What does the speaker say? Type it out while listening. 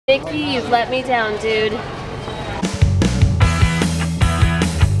Mickey, you've let me down, dude.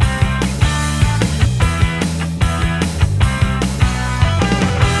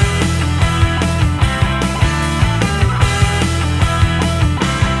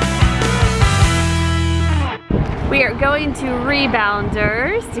 We are going to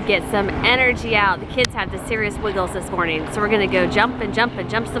Rebounderz to get some energy out. The kids had the serious wiggles this morning, so we're gonna go jump and jump and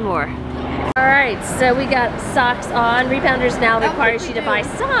jump some more. All right, so we got socks on. Rebounderz now requires you to buy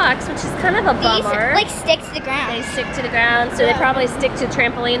socks, which is kind of a bummer. These like stick to the ground. They stick to the ground, so they probably stick to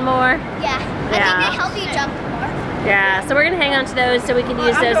trampoline more. Yeah, I think they help you jump more. Yeah, so we're gonna hang on to those so we can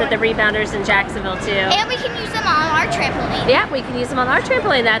use those at the Rebounderz in Jacksonville too. And we can use them on our trampoline. Yeah, we can use them on our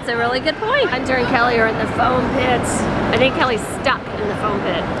trampoline. That's a really good point. Hunter and Kelly are in the foam pits. I think Kelly's stuck in the foam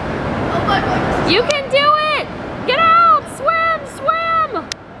pit. Oh my goodness. You can do it! Get out! Swim! Swim!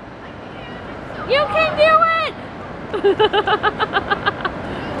 You can do it!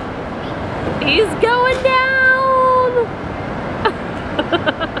 He's going down!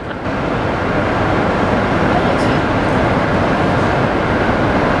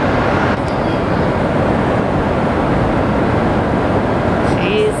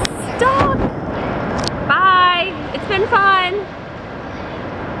 She's stuck! Bye! It's been fun!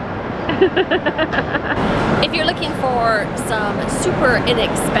 If you're looking for some super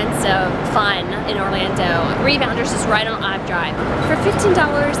inexpensive fun in Orlando, Rebounderz is right on iFLY. For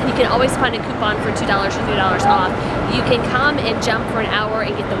 $15, and you can always find a coupon for $2 or $3 off. You can come and jump for an hour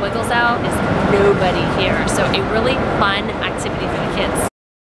and get the wiggles out. There's nobody here, so a really fun activity for the kids.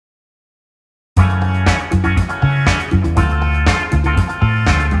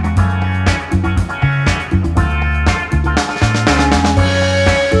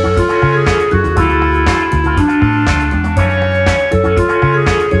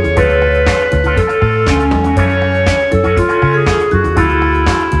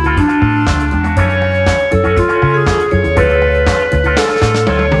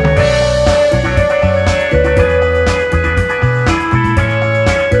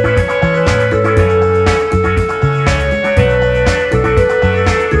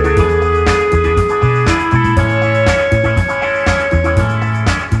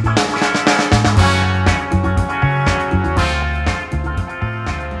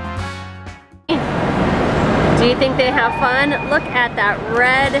 Do you think they have fun? Look at that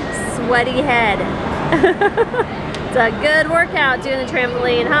red, sweaty head. It's a good workout doing the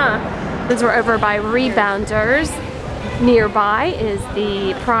trampoline, huh? Since we're over by Rebounderz, nearby is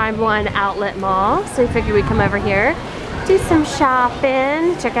the Prime One Outlet Mall. So we figured we'd come over here, do some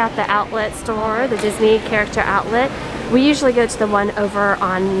shopping, check out the outlet store, the Disney character outlet. We usually go to the one over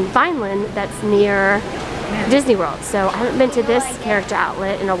on Vineland that's near Disney World. So I haven't been to this character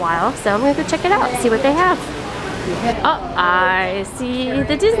outlet in a while, so I'm gonna go check it out, see what they have. Oh, I see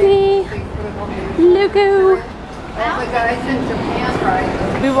the Disney logo.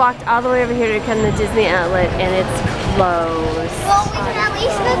 We walked all the way over here to come to the Disney outlet and it's closed. Well, we can at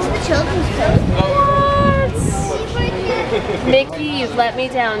least go to the children's place. What? Mickey, you've let me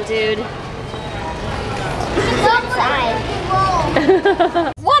down, dude. Go inside.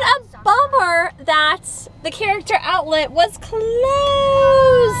 What a bummer that the character outlet was closed.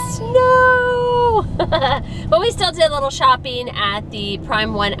 No. But we still did a little shopping at the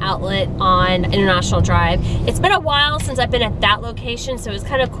Prime One outlet on International Drive. It's been a while since I've been at that location, so it was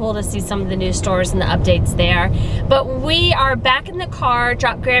kind of cool to see some of the new stores and the updates there. But we are back in the car,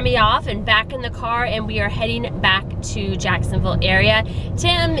 dropped Grammy off and back in the car, and we are heading back to Jacksonville area.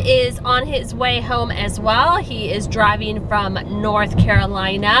 Tim is on his way home as well. He is driving from North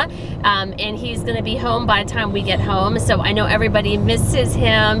Carolina, and he's gonna be home by the time we get home. So I know everybody misses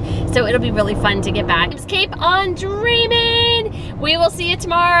him, so it'll be really fun to get back. Just keep on dreaming. We will see you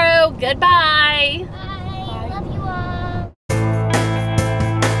tomorrow. Goodbye. Bye.